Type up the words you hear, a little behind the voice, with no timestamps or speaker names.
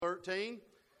13.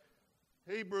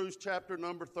 Hebrews chapter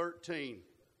number 13.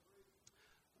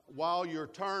 While you're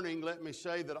turning, let me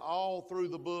say that all through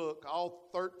the book, all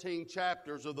 13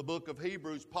 chapters of the book of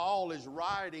Hebrews, Paul is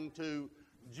writing to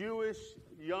Jewish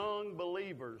young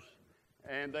believers.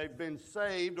 And they've been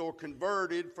saved or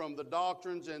converted from the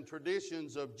doctrines and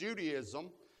traditions of Judaism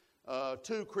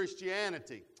to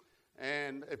Christianity.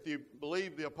 And if you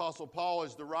believe the Apostle Paul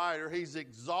is the writer, he's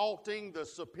exalting the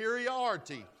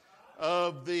superiority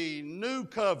of the new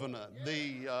covenant,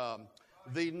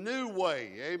 the new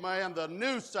way, amen, the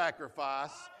new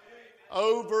sacrifice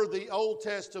over the Old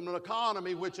Testament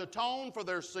economy, which atoned for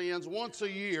their sins once a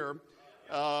year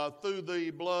through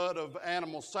the blood of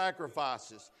animal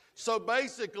sacrifices. So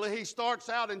basically, he starts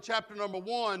out in chapter number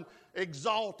 1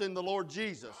 exalting the Lord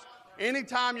Jesus.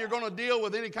 Anytime you're going to deal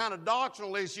with any kind of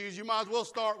doctrinal issues, you might as well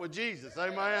start with Jesus.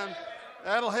 Amen?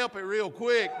 That'll help it real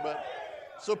quick. But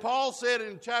so Paul said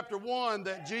in chapter 1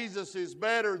 that Jesus is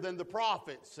better than the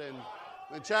prophets. And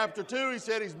in chapter 2, he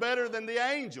said he's better than the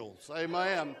angels.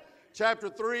 Amen. Chapter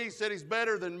 3, he said he's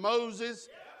better than Moses.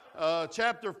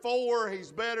 Chapter 4,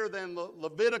 he's better than the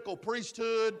Levitical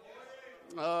priesthood.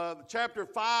 Chapter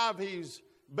 5, he's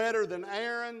better than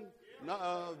Aaron.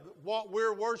 What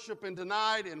we're worshiping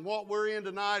tonight and what we're in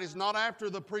tonight is not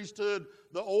after the priesthood,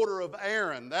 the order of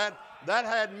Aaron. That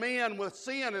had men with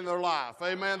sin in their life,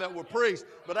 amen, that were priests.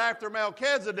 But after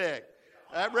Melchizedek,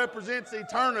 that represents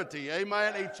eternity,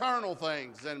 amen, eternal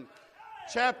things. And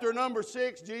chapter number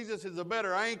 6, Jesus is a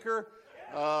better anchor.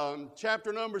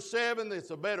 Chapter number 7,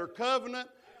 it's a better covenant.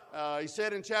 He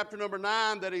said in chapter number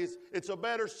 9 that it's a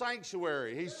better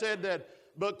sanctuary. He said that,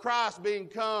 but Christ being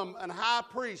come an high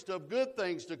priest of good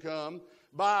things to come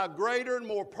by a greater and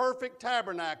more perfect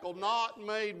tabernacle not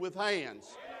made with hands.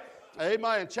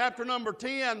 Amen. Chapter number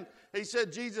 10, he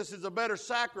said Jesus is a better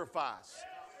sacrifice.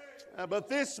 But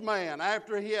this man,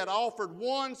 after he had offered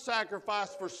one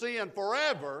sacrifice for sin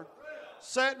forever,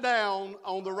 sat down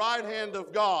on the right hand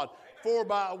of God. For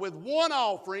with one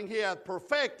offering he hath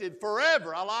perfected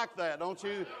forever. I like that, don't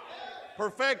you?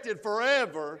 Perfected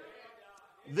forever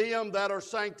them that are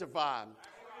sanctified.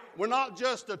 We're not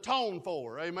just atoned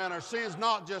for. Amen. Our sin's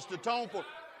not just atoned for.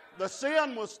 The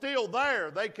sin was still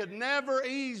there. They could never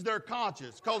ease their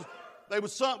conscience because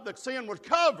the sin was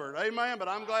covered. Amen. But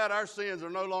I'm glad our sins are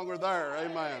no longer there.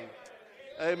 Amen.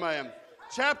 Amen.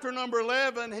 Chapter number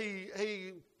 11,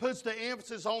 he puts the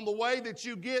emphasis on the way that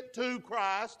you get to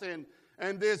Christ,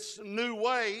 and this new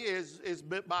way is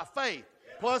by faith.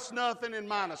 Plus nothing and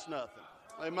minus nothing.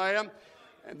 Amen.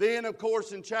 And then, of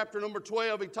course, in chapter number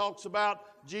 12, he talks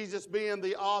about Jesus being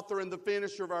the author and the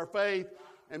finisher of our faith.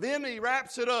 And then he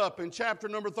wraps it up in chapter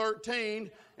number 13.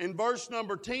 In verse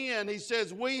number 10, he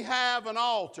says, we have an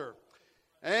altar.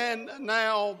 And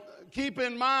now, keep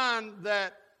in mind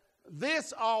that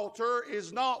this altar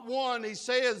is not one, he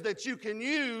says, that you can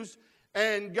use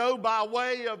and go by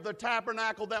way of the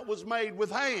tabernacle that was made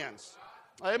with hands.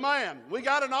 Amen. We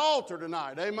got an altar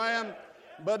tonight. Amen.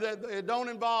 But it don't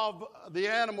involve the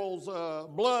animals'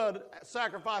 blood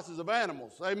sacrifices of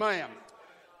animals. Amen.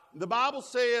 The Bible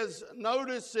says,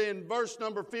 notice in verse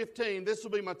number 15, this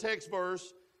will be my text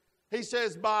verse, he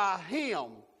says, by him.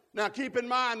 Now keep in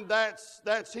mind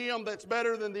that's him that's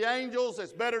better than the angels,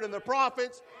 that's better than the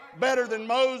prophets, better than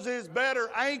Moses,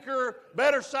 better anchor,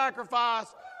 better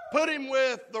sacrifice. Put him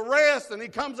with the rest and he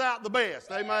comes out the best.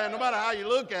 Amen. No matter how you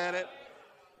look at it.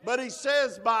 But he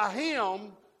says by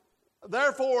him,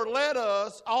 therefore, let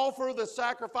us offer the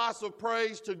sacrifice of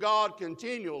praise to God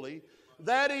continually.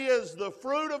 That is the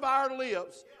fruit of our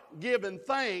lips, giving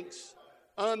thanks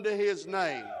unto his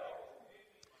name.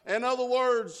 In other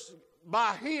words,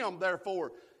 by him,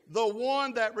 therefore, the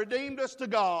one that redeemed us to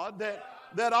God,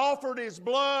 that offered his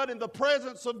blood in the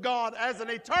presence of God as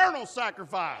an eternal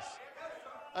sacrifice.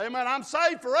 Amen. I'm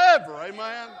saved forever.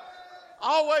 Amen.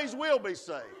 Always will be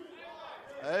saved.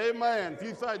 Amen. If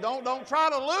you say, don't try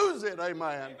to lose it,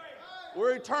 amen.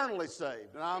 We're eternally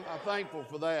saved, and I'm thankful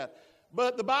for that.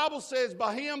 But the Bible says,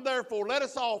 by him, therefore, let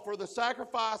us offer the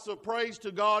sacrifice of praise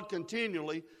to God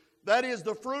continually. That is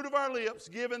the fruit of our lips,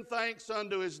 giving thanks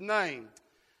unto his name.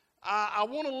 I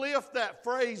want to lift that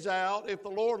phrase out, if the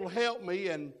Lord will help me,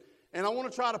 and I want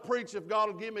to try to preach if God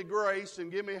will give me grace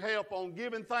and give me help on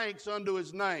giving thanks unto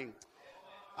his name.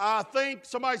 I think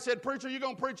somebody said, preacher, you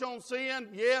going to preach on sin?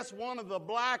 Yes, one of the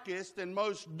blackest and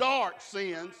most dark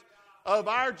sins of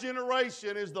our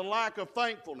generation is the lack of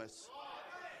thankfulness.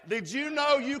 Did you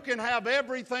know you can have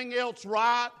everything else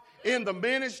right in the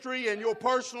ministry and your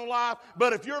personal life,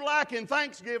 but if you're lacking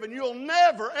thanksgiving, you'll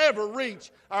never, ever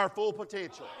reach our full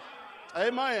potential.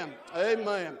 Amen.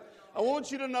 Amen. I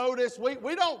want you to notice,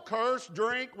 we don't curse,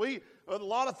 drink. a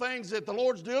lot of things that the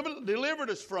Lord's delivered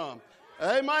us from.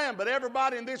 Amen. But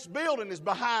everybody in this building is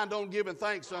behind on giving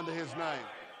thanks unto His name.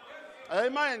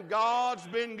 Amen. God's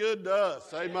been good to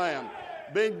us. Amen.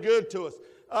 Been good to us.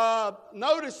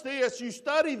 Notice this. You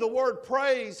study the word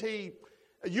praise,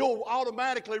 you'll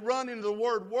automatically run into the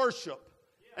word worship.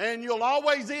 And you'll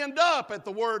always end up at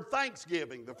the word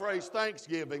thanksgiving, the phrase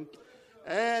thanksgiving.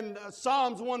 And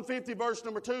Psalms 150 verse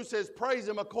number 2 says, praise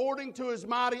Him according to His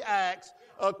mighty acts,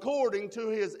 according to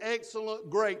His excellent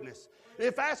greatness.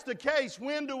 If that's the case,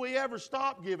 when do we ever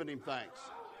stop giving Him thanks?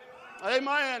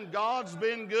 Amen. God's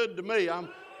been good to me. I'm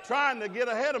trying to get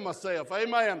ahead of myself.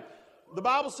 Amen. The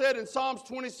Bible said in Psalms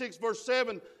 26 verse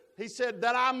 7, He said,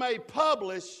 that I may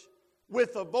publish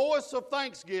with a voice of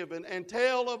thanksgiving and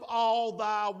tell of all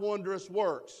Thy wondrous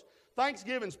works.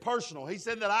 Thanksgiving's personal. He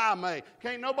said that I may.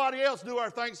 Can't nobody else do our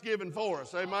thanksgiving for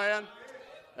us. Amen.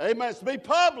 Amen. It's to be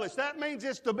published. That means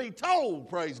it's to be told,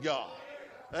 praise God.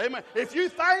 Amen. If you're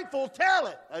thankful, tell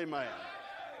it. Amen.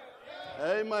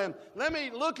 Amen. Let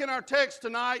me look in our text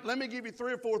tonight. Let me give you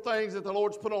 3 or 4 things that the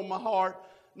Lord's put on my heart.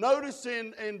 Notice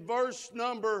in verse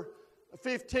number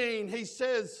 15, He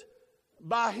says,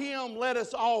 by Him let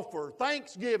us offer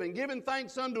thanksgiving, giving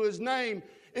thanks unto His name.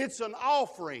 It's an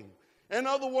offering. In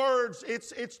other words,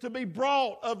 it's to be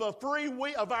brought of our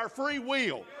free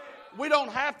will. We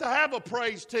don't have to have a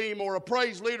praise team or a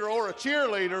praise leader or a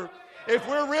cheerleader. If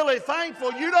we're really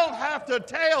thankful, you don't have to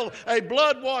tell a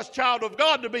blood-washed child of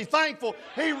God to be thankful.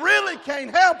 He really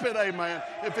can't help it, amen,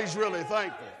 if he's really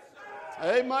thankful.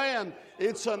 Amen.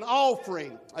 It's an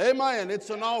offering. Amen. It's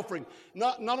an offering.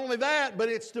 Not only that, but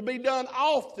it's to be done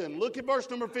often. Look at verse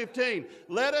number 15.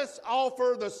 Let us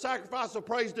offer the sacrifice of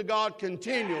praise to God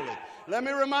continually. Let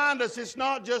me remind us, it's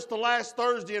not just the last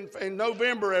Thursday in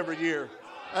November every year.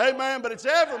 Amen. But it's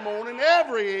every morning,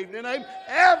 every evening,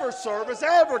 every service,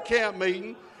 every camp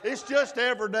meeting. It's just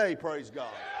every day, praise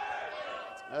God.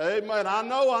 Amen. I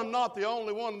know I'm not the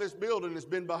only one in this building that's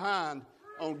been behind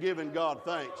on giving God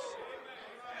thanks.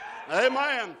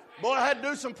 Amen. Boy, I had to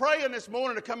do some praying this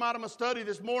morning to come out of my study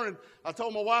this morning. I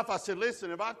told my wife, I said,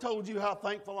 listen, if I told you how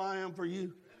thankful I am for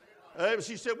you.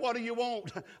 She said, what do you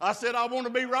want? I said, I want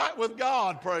to be right with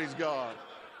God, praise God.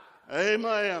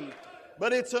 Amen.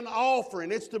 But it's an offering.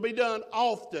 It's to be done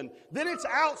often. Then it's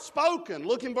outspoken.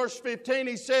 Look in verse 15.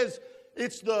 He says,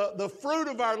 it's the fruit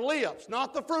of our lips,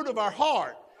 not the fruit of our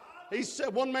heart. He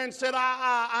said, one man said,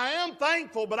 I am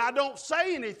thankful, but I don't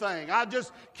say anything. I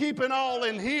just keep it all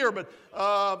in here. But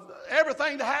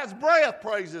everything that has breath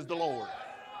praises the Lord.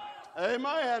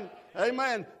 Amen.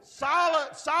 Amen.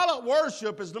 Silent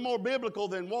worship is no more biblical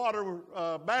than water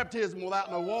baptism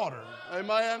without no water.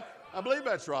 Amen. I believe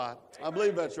that's right. I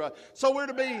believe that's right. So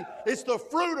it's the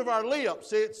fruit of our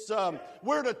lips.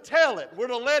 We're to tell it. We're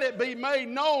to let it be made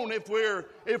known if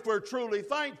we're truly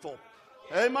thankful.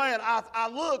 Amen. I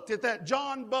looked at that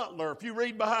John Butler. If you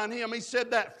read behind him, he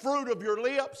said that fruit of your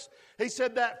lips. He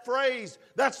said that phrase,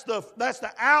 that's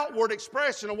the outward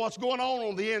expression of what's going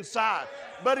on the inside.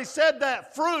 But he said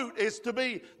that fruit is to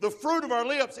be, the fruit of our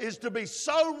lips is to be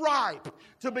so ripe,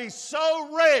 to be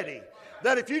so ready,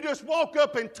 that if you just walk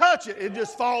up and touch it, it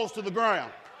just falls to the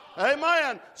ground.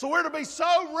 Amen. So we're to be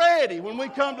so ready when we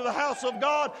come to the house of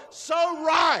God, so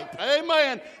ripe,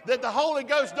 amen, that the Holy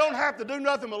Ghost don't have to do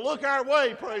nothing but look our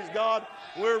way, praise God.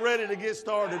 We're ready to get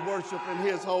started worshiping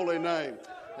His holy name.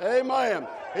 Amen.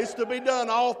 It's to be done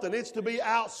often. It's to be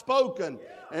outspoken.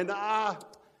 And I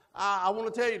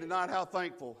want to tell you tonight how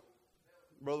thankful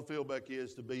Brother Philbeck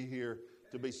is to be here,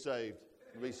 to be saved,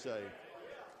 to be saved.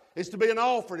 It's to be an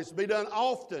offering. It's to be done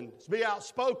often. It's to be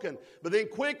outspoken. But then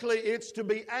quickly, it's to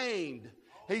be aimed.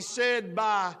 He said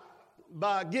by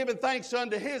giving thanks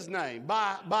unto His name,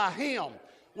 by Him.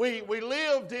 We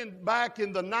lived back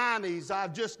in the 90s. I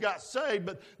just got saved.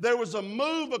 But there was a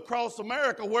move across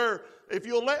America where, if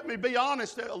you'll let me be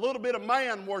honest, a little bit of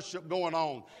man worship going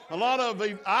on.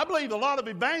 I believe a lot of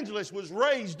evangelists was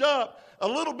raised up a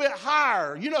little bit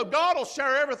higher. You know, God will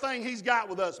share everything He's got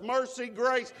with us. Mercy,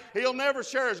 grace. He'll never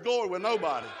share His glory with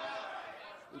nobody.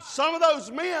 Some of those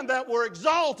men that were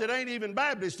exalted ain't even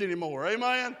Baptist anymore.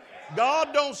 Amen?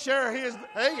 God don't share He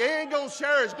ain't going to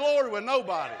share His glory with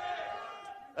nobody.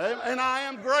 And I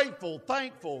am grateful,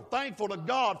 thankful to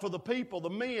God for the people, the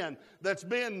men that's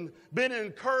been an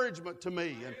encouragement to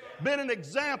me and been an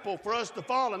example for us to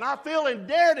follow. And I feel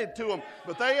indebted to them,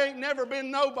 but they ain't never been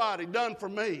nobody done for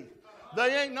me.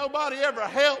 They ain't nobody ever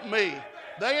helped me.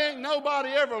 They ain't nobody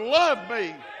ever loved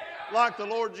me like the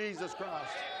Lord Jesus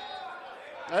Christ.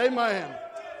 Amen.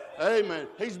 Amen.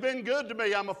 He's been good to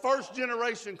me. I'm a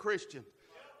first-generation Christian.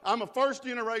 I'm a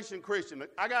first-generation Christian.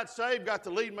 I got saved, got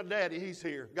to lead my daddy. He's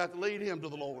here. Got to lead him to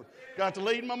the Lord. Got to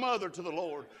lead my mother to the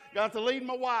Lord. Got to lead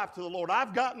my wife to the Lord.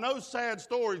 I've got no sad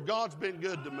stories. God's been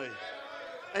good to me.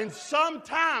 And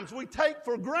sometimes we take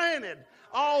for granted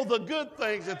all the good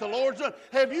things that the Lord's done.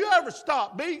 Have you ever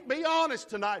stopped? Be honest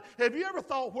tonight. Have you ever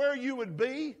thought where you would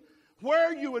be?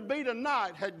 Where you would be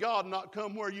tonight had God not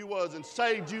come where you was and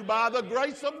saved you by the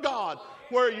grace of God,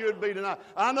 where you would be tonight.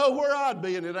 I know where I'd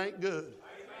be, and it ain't good.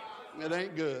 It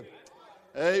ain't good.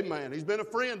 Amen. He's been a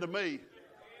friend to me.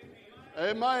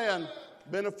 Amen.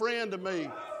 Been a friend to me.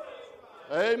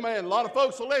 Amen. A lot of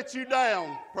folks will let you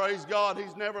down. Praise God,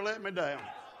 He's never let me down.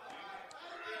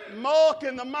 Muck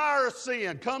in the mire of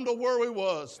sin, come to where we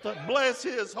was. Bless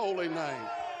His holy name.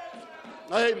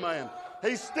 Amen.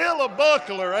 He's still a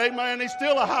buckler. Amen. He's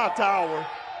still a high tower.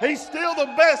 He's still the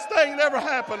best thing that ever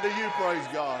happened to you. Praise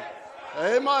God.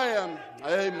 Amen.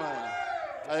 Amen.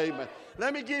 Amen.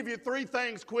 Let me give you 3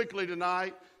 things quickly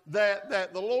tonight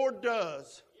that the Lord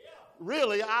does.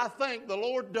 Really, I think the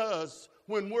Lord does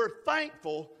when we're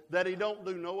thankful that He don't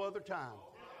do no other time.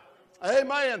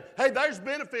 Amen. Hey, there's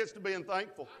benefits to being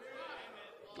thankful.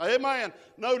 Amen.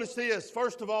 Notice this.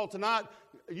 First of all, tonight,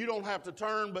 you don't have to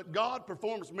turn, but God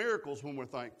performs miracles when we're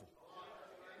thankful.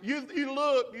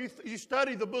 You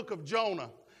study the book of Jonah.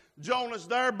 Jonah's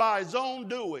there by his own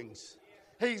doings.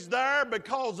 He's there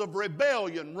because of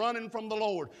rebellion, running from the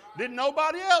Lord. Didn't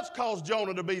nobody else cause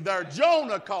Jonah to be there.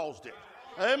 Jonah caused it.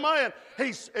 Amen.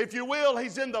 If you will,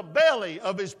 he's in the belly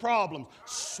of his problems,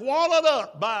 swallowed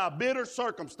up by a bitter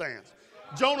circumstance.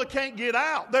 Jonah can't get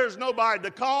out. There's nobody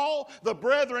to call. The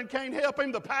brethren can't help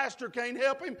him. The pastor can't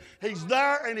help him. He's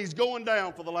there and he's going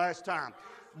down for the last time.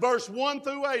 Verse 1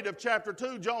 through 8 of chapter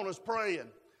 2, Jonah's praying.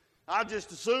 I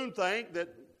just as soon think that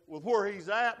with where he's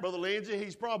at, Brother Lindsay,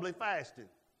 he's probably fasting.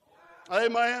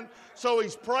 Amen. So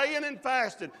he's praying and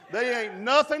fasting. There ain't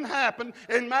nothing happened.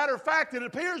 And matter of fact, it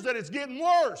appears that it's getting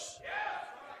worse.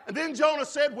 And then Jonah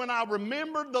said, when I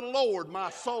remembered the Lord, my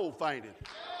soul fainted.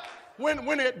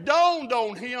 When it dawned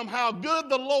on him how good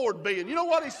the Lord being. You know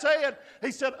what he said?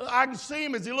 He said, I can see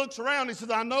him as he looks around. He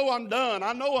says, I know I'm done.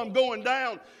 I know I'm going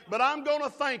down. But I'm going to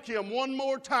thank him one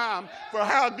more time for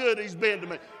how good he's been to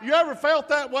me. You ever felt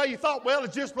that way? You thought, well,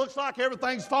 it just looks like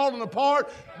everything's falling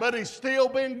apart, but he's still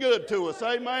been good to us.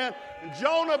 Amen. And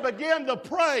Jonah began to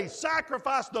pray,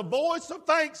 sacrifice the voice of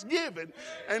thanksgiving.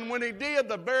 And when he did,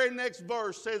 the very next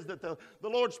verse says that the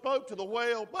Lord spoke to the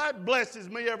whale. That blesses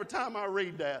me every time I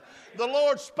read that. The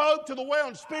Lord spoke to the whale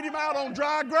and spit him out on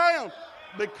dry ground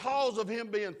because of him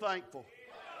being thankful.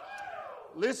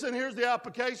 Listen, here's the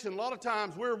application. A lot of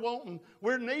times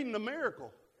we're needing a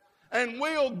miracle. And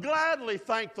we'll gladly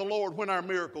thank the Lord when our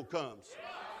miracle comes.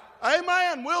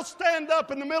 Amen. We'll stand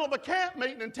up in the middle of a camp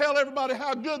meeting and tell everybody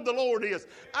how good the Lord is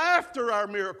after our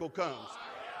miracle comes.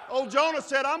 Oh, Jonah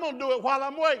said, I'm going to do it while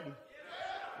I'm waiting.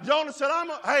 Jonah said,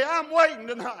 I'm waiting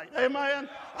tonight. Amen.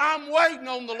 I'm waiting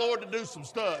on the Lord to do some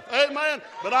stuff. Amen.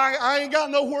 But I ain't got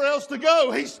nowhere else to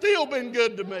go. He's still been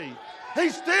good to me.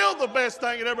 He's still the best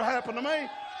thing that ever happened to me.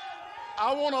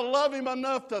 I want to love him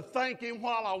enough to thank him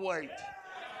while I wait.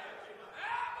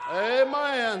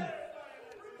 Amen.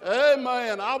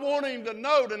 Amen. I want him to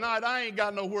know tonight I ain't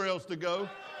got nowhere else to go.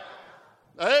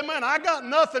 Amen. I got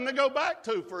nothing to go back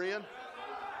to, friend.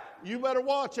 You better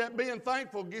watch that. Being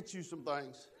thankful gets you some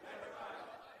things.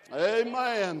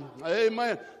 Amen.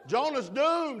 Amen. Jonah's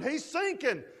doomed. He's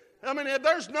sinking. I mean,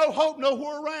 there's no hope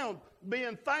nowhere around.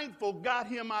 Being thankful got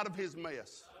him out of his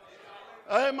mess.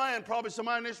 Amen. Probably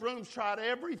somebody in this room's tried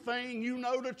everything you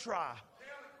know to try.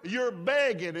 You're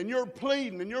begging and you're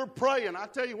pleading and you're praying. I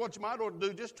tell you what you might ought to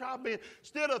do. Just try being,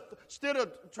 instead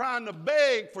of trying to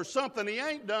beg for something he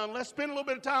ain't done, let's spend a little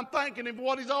bit of time thanking him for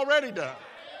what he's already done.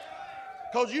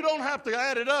 Because you don't have to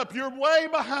add it up. You're way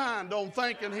behind on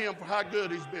thanking him for how good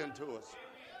he's been to us.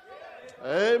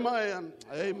 Amen.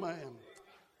 Amen.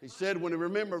 He said when you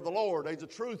remember the Lord, there's a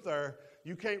truth there.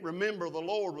 You can't remember the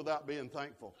Lord without being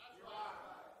thankful.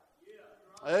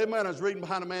 Amen. I was reading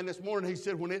behind a man this morning. He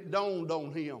said when it dawned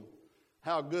on him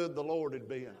how good the Lord had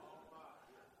been.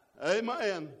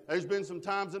 Amen. There's been some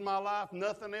times in my life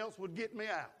nothing else would get me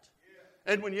out.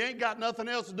 And when you ain't got nothing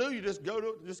else to do, you just go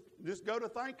to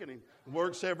thanking him. It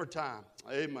works every time.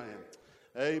 Amen.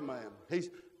 Amen.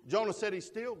 Jonah said he's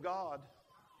still God.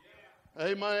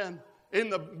 Amen.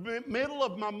 In the middle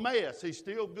of my mess, he's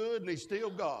still good and he's still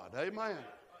God. Amen.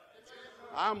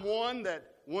 I'm one that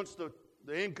once the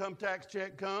income tax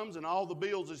check comes and all the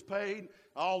bills is paid,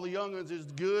 all the young'uns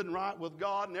is good and right with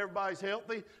God and everybody's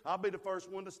healthy, I'll be the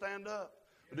first one to stand up.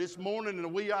 But this morning in the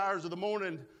wee hours of the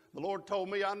morning, the Lord told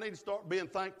me I need to start being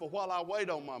thankful while I wait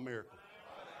on my miracle.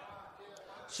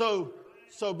 So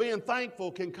being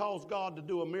thankful can cause God to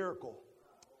do a miracle.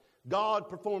 God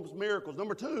performs miracles.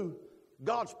 Number two,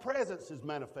 God's presence is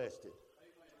manifested.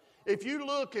 If you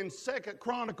look in 2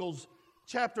 Chronicles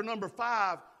chapter number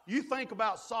 5, you think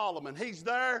about Solomon. He's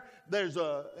there. There's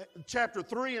chapter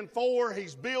 3 and 4.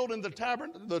 He's building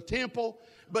the temple.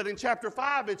 But in chapter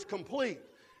 5, it's complete.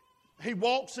 He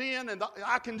walks in, and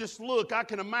I can just look. I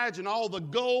can imagine all the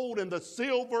gold and the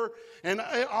silver and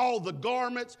all the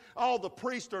garments. All the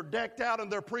priests are decked out in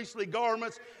their priestly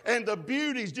garments, and the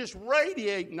beauty's just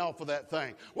radiating off of that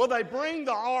thing. Well, they bring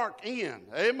the ark in.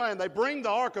 Amen. They bring the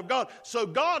ark of God. So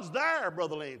God's there,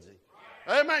 Brother Lindsay.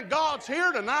 Amen. God's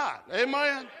here tonight.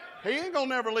 Amen. He ain't going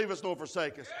to never leave us nor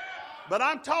forsake us. But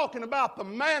I'm talking about the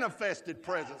manifested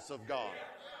presence of God.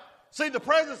 See, the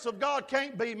presence of God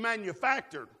can't be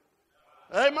manufactured.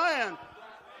 Amen.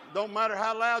 Don't matter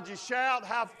how loud you shout,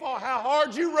 how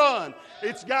hard you run.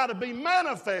 It's got to be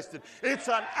manifested. It's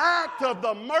an act of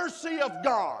the mercy of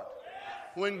God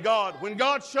when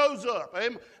God shows up.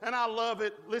 Amen. And I love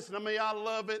it. Listen to me, I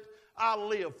love it. I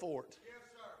live for it.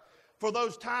 For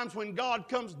those times when God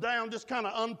comes down, just kind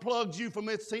of unplugs you from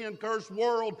this sin-cursed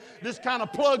world, just kind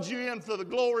of plugs you into the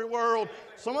glory world.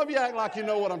 Some of you act like you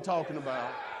know what I'm talking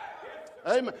about.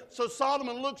 Amen. So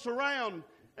Solomon looks around,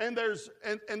 and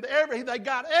they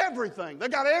got everything. They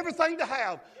got everything to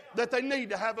have that they need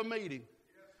to have a meeting,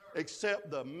 except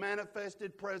the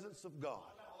manifested presence of God.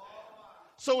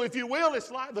 So if you will, it's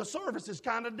like the service is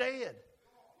kind of dead.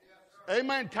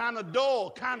 Amen. Kind of dull,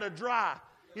 kind of dry.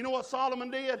 You know what Solomon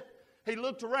did? He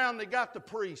looked around and he got the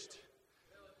priest.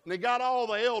 And he got all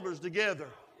the elders together.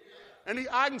 And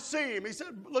I can see him. He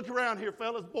said, look around here,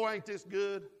 fellas. Boy, ain't this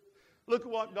good. Look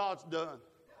at what God's done.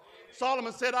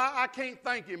 Solomon said, I can't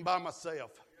thank him by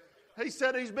myself. He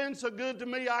said, he's been so good to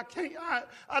me, I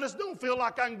just don't feel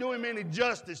like I can do him any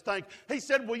justice. He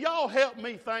said, will y'all help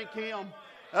me thank him?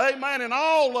 Amen. And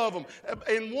all of them,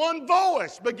 in one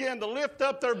voice, began to lift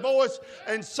up their voice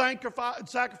and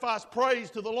sacrifice praise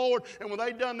to the Lord. And when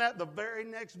they done that, the very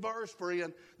next verse,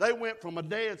 friend, they went from a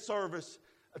dead service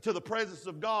to the presence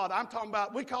of God. I'm talking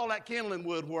about, we call that kindling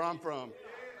wood where I'm from.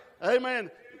 Amen.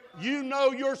 You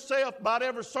know yourself, about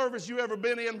every service you ever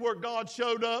been in where God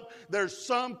showed up, there's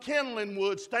some kindling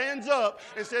wood stands up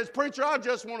and says, preacher, I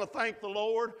just want to thank the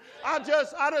Lord. I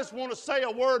just want to say a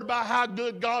word about how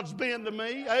good God's been to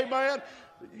me. Amen.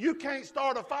 You can't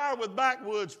start a fire with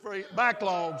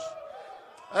backlogs.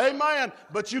 Amen.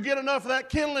 But you get enough of that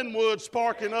kindling wood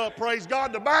sparking up, praise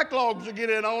God, the backlogs will get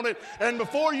in on it, and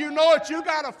before you know it, you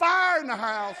got a fire in the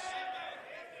house.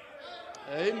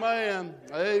 Amen.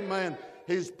 Amen.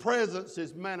 His presence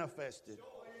is manifested.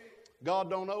 God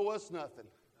don't owe us nothing.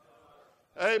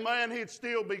 Amen. He'd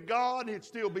still be God, He'd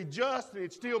still be just, and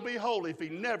He'd still be holy if He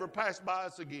never passed by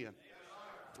us again.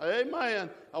 Amen.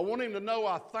 I want him to know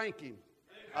I thank him.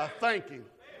 I thank him.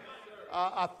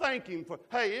 I thank him for,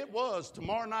 hey, it was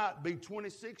tomorrow night be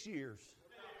 26 years.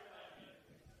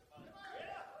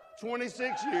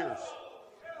 26 years.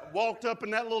 I walked up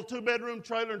in that little 2-bedroom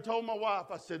trailer and told my wife,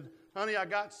 I said, honey, I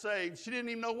got saved. She didn't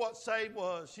even know what saved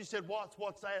was. She said,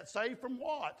 what's that? Saved from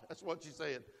what? That's what she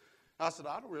said. I said,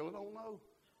 I really don't know.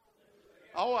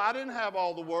 Oh, I didn't have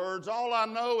all the words. All I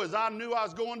know is I knew I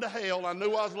was going to hell. I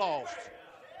knew I was lost.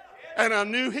 And I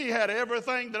knew He had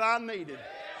everything that I needed.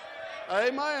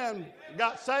 Amen.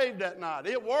 Got saved that night.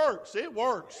 It works. It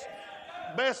works.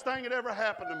 Best thing that ever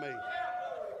happened to me.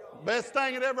 Best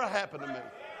thing that ever happened to me.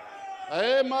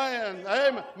 Amen.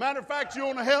 Amen. Matter of fact, you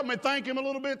want to help me thank Him a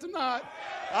little bit tonight?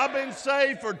 I've been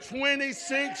saved for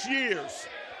 26 years.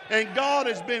 And God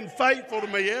has been faithful to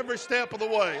me every step of the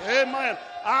way. Amen.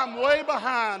 I'm way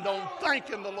behind on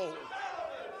thanking the Lord.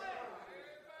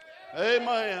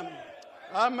 Amen.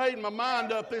 I made my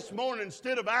mind up this morning,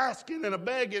 instead of asking and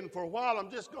begging for a while,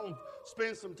 I'm just going to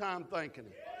spend some time thanking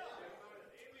Him.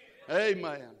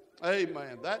 Amen.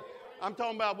 Amen. I'm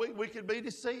talking about we could be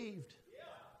deceived.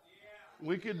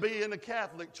 We could be in a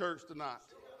Catholic church tonight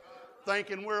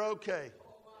thinking we're okay.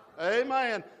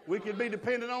 Amen. We could be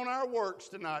dependent on our works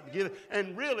tonight to get it,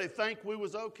 and really think we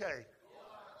was okay.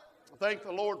 Thank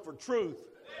the Lord for truth.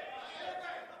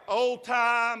 Old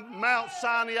time Mount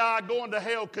Sinai going to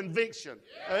hell conviction.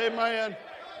 Amen.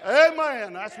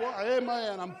 Amen. That's why.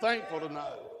 Amen. I'm thankful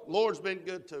tonight. Lord's been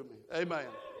good to me. Amen.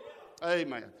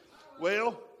 Amen.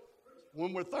 Well,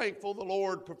 when we're thankful, the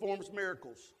Lord performs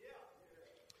miracles.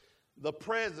 The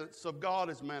presence of God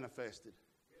is manifested.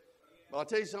 But I'll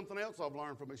tell you something else I've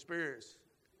learned from experience.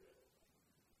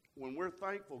 When we're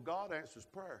thankful, God answers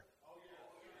prayer.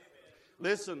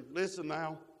 Listen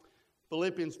now.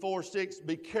 Philippians 4:6,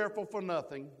 be careful for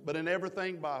nothing, but in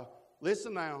everything by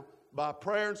by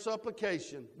prayer and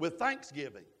supplication with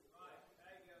thanksgiving.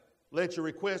 Let your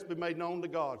request be made known to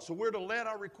God. So we're to let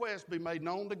our request be made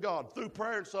known to God through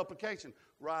prayer and supplication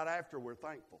right after we're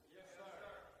thankful.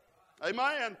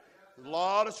 Amen. There's a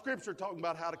lot of scripture talking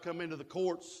about how to come into the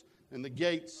courts and the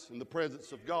gates in the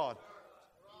presence of God.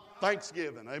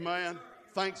 Thanksgiving. Amen.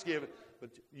 Thanksgiving.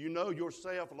 But you know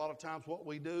yourself, a lot of times what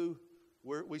we do,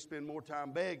 we spend more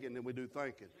time begging than we do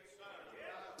thanking.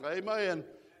 Amen.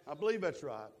 I believe that's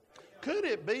right. Could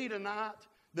it be tonight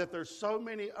that there's so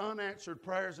many unanswered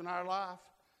prayers in our life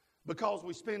because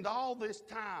we spend all this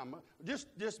time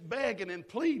just begging and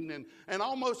pleading and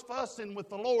almost fussing with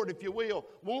the Lord, if you will,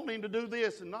 wanting Him to do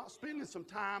this and not spending some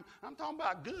time. I'm talking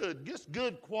about just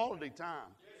good quality time.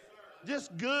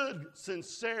 Just good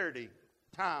sincerity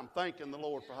time thanking the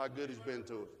Lord for how good He's been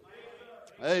to us.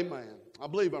 Amen. I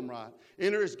believe I'm right.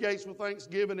 Enter His gates with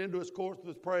thanksgiving, into His courts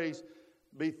with praise.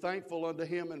 Be thankful unto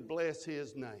Him and bless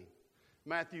His name.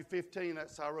 Matthew 15, that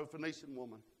Syrophoenician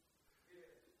woman.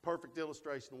 Perfect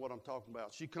illustration of what I'm talking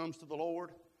about. She comes to the Lord.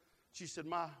 She said,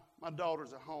 my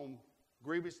daughter's at home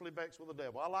grievously vexed with the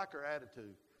devil. I like her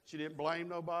attitude. She didn't blame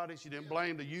nobody. She didn't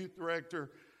blame the youth director.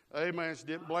 Amen. She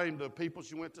didn't blame the people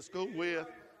she went to school with.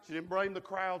 She didn't blame the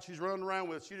crowd she's running around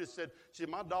with. She just said,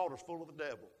 my daughter's full of the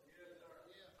devil.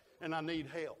 And I need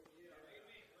help.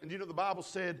 And you know, the Bible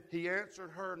said He answered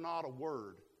her not a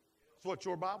word. That's what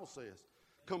your Bible says.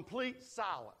 Complete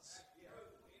silence.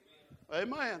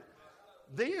 Amen.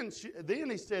 Then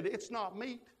He said, it's not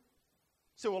meat.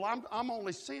 He said, well, I'm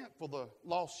only sent for the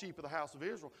lost sheep of the house of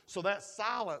Israel. So that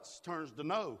silence turns to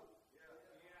no.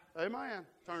 Amen.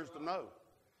 Turns to no.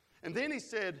 And then He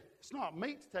said, it's not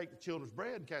meat to take the children's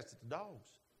bread and cast it to dogs.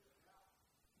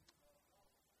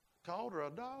 Called her a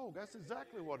dog. That's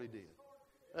exactly what He did.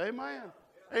 Amen.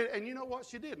 And you know what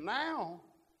she did? Now,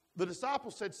 the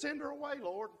disciples said, send her away,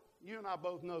 Lord. You and I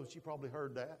both know she probably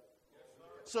heard that.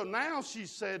 So now she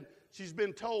said, she's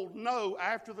been told no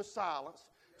after the silence.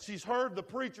 She's heard the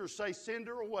preacher say, send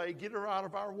her away, get her out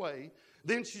of our way.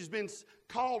 Then she's been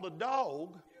called a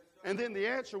dog, and then the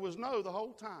answer was no the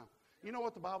whole time. You know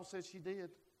what the Bible says she did?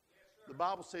 The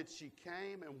Bible said she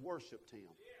came and worshiped Him.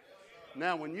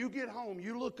 Now, when you get home,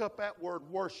 you look up that word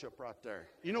worship right there.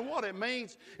 You know what it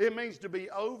means? It means to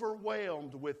be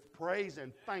overwhelmed with praise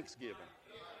and thanksgiving.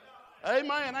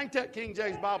 Amen. Ain't that King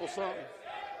James Bible something?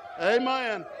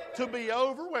 Amen. To be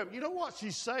overwhelmed. You know what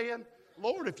she's saying?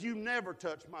 Lord, if you never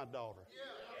touch my daughter,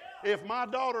 if my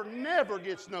daughter never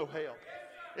gets no help,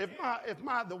 if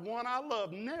the one I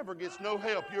love never gets no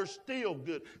help, you're still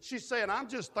good. She's saying, I'm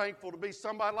just thankful to be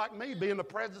somebody like me, be in the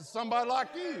presence of somebody like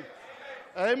you.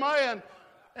 Amen.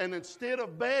 And instead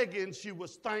of begging, she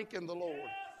was thanking the Lord.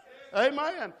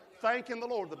 Amen. Thanking the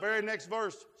Lord. The very next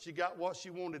verse, she got what she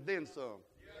wanted, then some.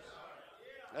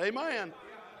 Amen.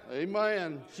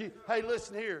 Amen. Hey,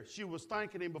 listen here. She was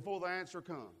thanking Him before the answer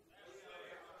come.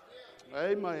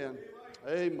 Amen.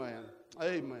 Amen.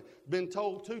 Amen. Been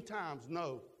told 2 times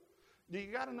no. Do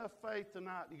you got enough faith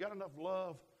tonight? You got enough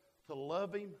love to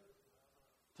love Him?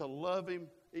 To love Him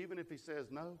even if He says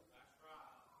no?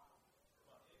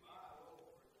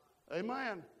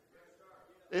 Amen.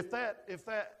 If that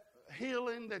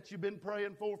healing that you've been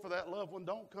praying for that loved one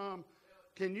don't come,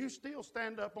 can you still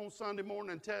stand up on Sunday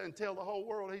morning and tell the whole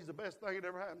world He's the best thing that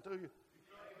ever happened to you?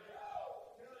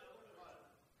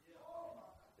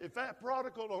 If that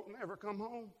prodigal don't never come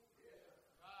home,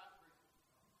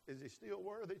 is he still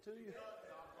worthy to you?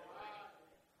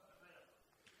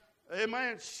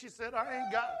 Amen. She said, I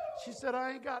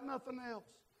ain't got nothing else.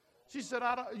 She said,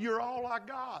 you're all I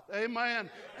got. Amen.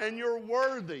 And you're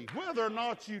worthy, whether or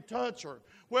not you touch her,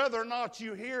 whether or not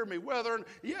you hear me,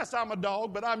 yes, I'm a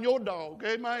dog, but I'm your dog.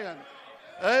 Amen.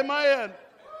 Amen.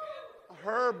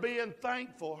 Her being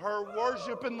thankful, her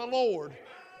worshiping the Lord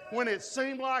when it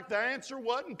seemed like the answer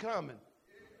wasn't coming.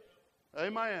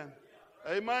 Amen.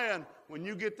 Amen. When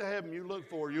you get to heaven, you look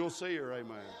for her, you'll see her.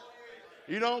 Amen.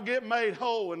 You don't get made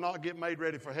whole and not get made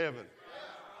ready for heaven.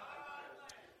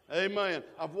 Amen.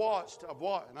 I've watched,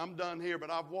 and I'm done here, but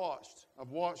I've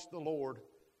watched the Lord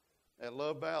at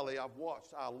Love Valley.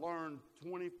 I learned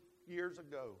 20 years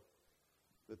ago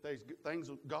that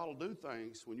God will do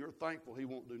things when you're thankful He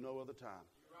won't do no other time.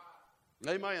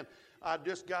 Amen. I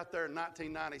just got there in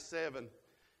 1997,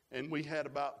 and we had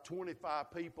about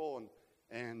 25 people,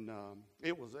 and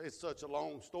it's such a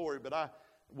long story, but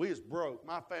we was broke.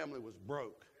 My family was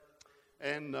broke.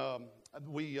 And I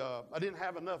didn't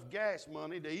have enough gas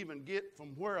money to even get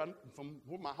from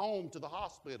my home to the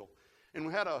hospital. And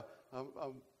we had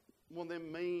one of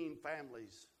them mean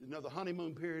families. You know, the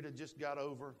honeymoon period had just got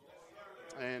over,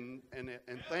 and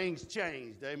things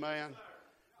changed. Amen.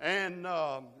 And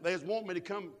they was wanting me to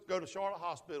come go to Charlotte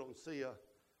Hospital and see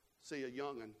a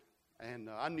young'un. And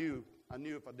I knew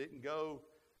if I didn't go,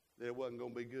 that it wasn't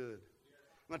going to be good.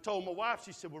 And I told my wife,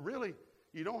 she said, well, really,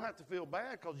 you don't have to feel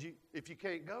bad because if you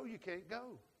can't go, you can't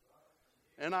go.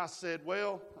 And I said,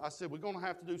 we're going to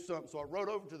have to do something. So I rode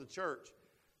over to the church,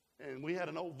 and we had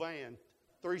an old van,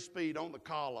 3-speed on the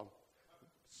column.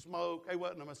 Smoke. There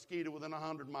wasn't a mosquito within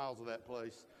 100 miles of that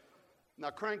place. And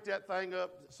I cranked that thing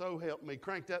up, so help me,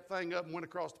 cranked that thing up and went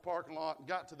across the parking lot and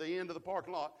got to the end of the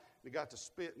parking lot. And it got to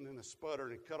spitting and a sputter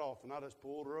and it cut off. And I just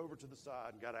pulled her over to the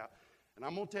side and got out. And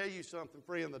I'm going to tell you something,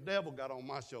 friend, the devil got on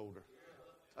my shoulder.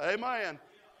 Amen.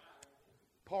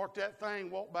 Parked that thing,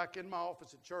 walked back in my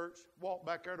office at church, walked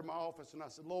back there to my office, and I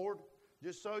said, Lord,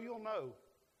 just so you'll know,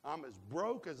 I'm as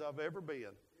broke as I've ever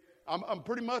been. I'm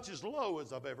pretty much as low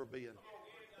as I've ever been.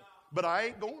 But I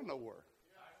ain't going nowhere.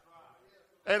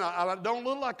 And I don't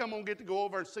look like I'm going to get to go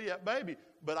over and see that baby,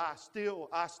 but I still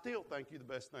think you're the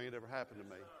best thing that ever happened to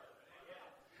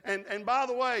me. And by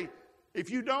the way, if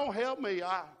you don't help me,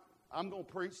 I'm going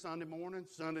to preach Sunday morning,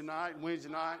 Sunday night, Wednesday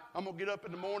night. I'm going to get up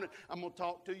in the morning. I'm going to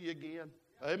talk to you again.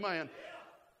 Amen.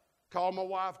 Called my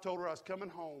wife, told her I was coming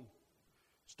home.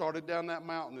 Started down that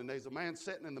mountain, and there's a man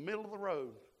sitting in the middle of the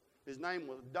road. His name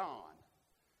was Don.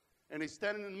 And he's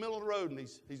standing in the middle of the road, and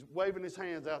he's waving his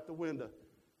hands out the window,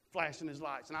 flashing his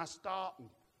lights. And I stopped,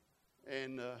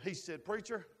 and he said,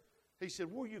 Preacher, he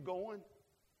said, where are you going?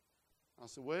 I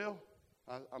said, well,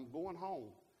 I'm going home.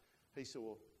 He said,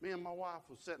 well, me and my wife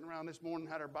was sitting around this morning,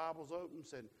 had our Bibles open, and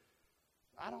said,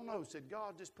 I don't know. Said,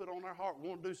 God just put on our heart, we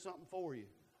want to do something for you.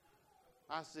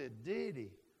 I said, did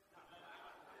he?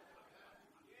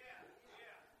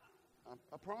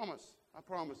 I promise.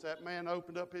 That man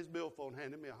opened up his billfold and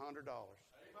handed me $100.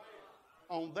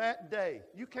 On that day,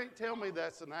 you can't tell me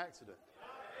that's an accident.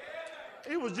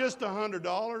 It was just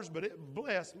 $100, but it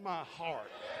blessed my heart.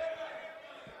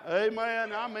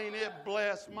 Amen. I mean, it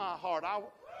blessed my heart.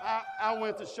 I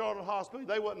went to Charlotte Hospital.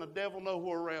 They wasn't a devil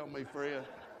nowhere around me, friend.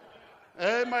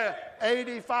 Amen.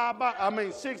 65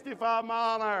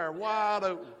 mile an hour, wide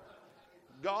open.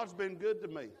 God's been good to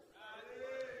me.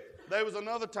 There was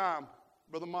another time,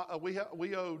 Brother,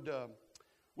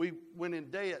 we went in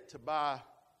debt to buy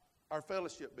our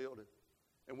fellowship building,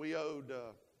 and we owed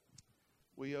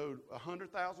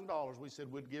 $100,000. We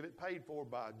said we'd give it paid for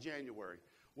by January.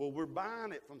 Well, we're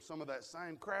buying it from some of that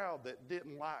same crowd that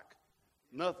didn't like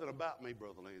nothing about me,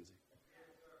 Brother Lindsay.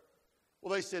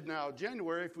 Well, they said, now,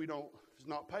 January, if it's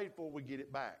not paid for, we get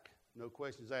it back. No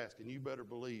questions asked. And you better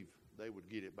believe they would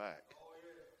get it back.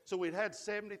 So we'd had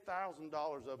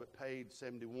 $70,000 of it paid,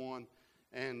 71.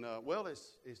 And,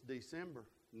 it's December,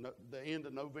 the end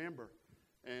of November.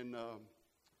 And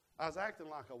I was acting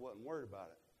like I wasn't worried about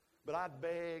it. But I'd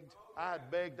begged,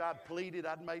 I'd pleaded,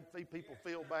 I'd made people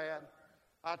feel bad.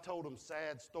 I told them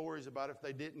sad stories about if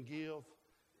they didn't give,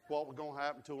 what was going to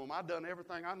happen to them. I'd done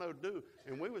everything I know to do,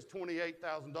 and we was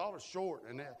 $28,000 short,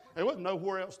 and there wasn't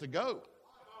nowhere else to go.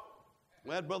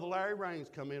 We had Brother Larry Raines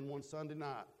come in one Sunday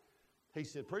night. He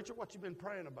said, Preacher, what you been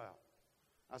praying about?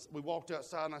 We walked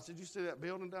outside, and I said, you see that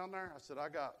building down there? I said, I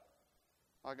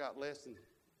got less than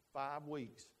 5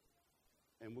 weeks,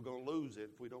 and we're going to lose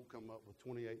it if we don't come up with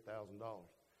 $28,000.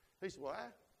 He said, well,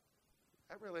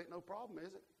 that really ain't no problem,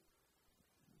 is it?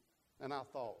 And I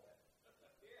thought,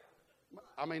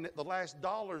 the last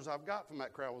dollars I've got from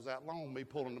that crowd was that long, me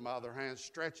pulling them out of their hands,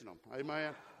 stretching them.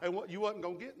 Amen. And you wasn't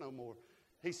going to get no more.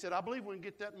 He said, I believe we can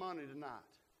get that money tonight.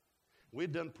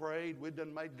 We'd done prayed. We'd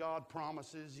done made God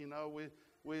promises.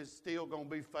 We're still going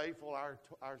to be faithful. Our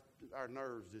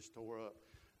nerves just tore up.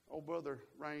 Old Brother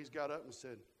Raines got up and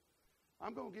said,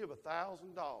 I'm going to give $1,000,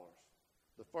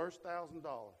 the first $1,000, to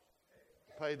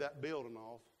pay that building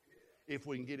off if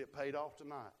we can get it paid off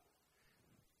tonight.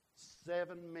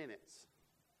 7 minutes.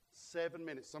 7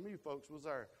 minutes. Some of you folks was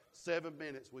there. 7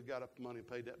 minutes we got up the money and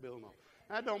paid that building off.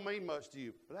 That don't mean much to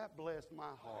you, but that blessed my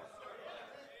heart.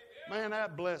 Man,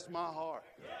 that blessed my heart.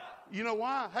 You know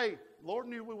why? Hey, Lord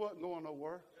knew we wasn't going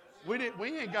nowhere. We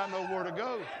ain't got nowhere to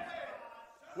go.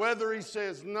 Whether he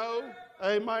says no,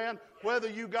 amen, whether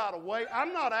you got to wait.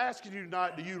 I'm not asking you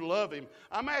tonight, do you love him?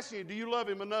 I'm asking you, do you love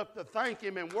him enough to thank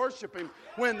him and worship him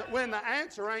when the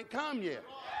answer ain't come yet?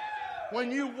 When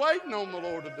you waiting on the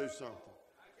Lord to do something.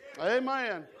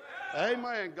 Amen.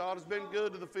 Amen. God has been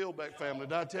good to the Fieldback family.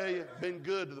 Did I tell you? Been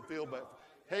good to the Fieldback.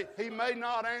 He may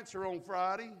not answer on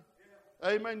Friday.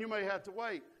 Amen. You may have to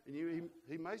wait. And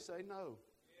he may say no.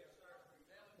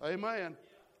 Amen.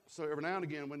 So every now and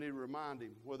again we need to remind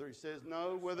him, whether he says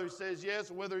no, whether he says yes,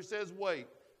 or whether he says wait,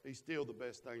 he's still the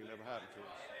best thing that ever happened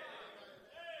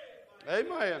to us.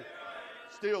 Amen.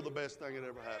 Still the best thing that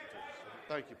ever happened to us.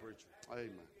 Thank you, preacher.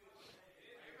 Amen.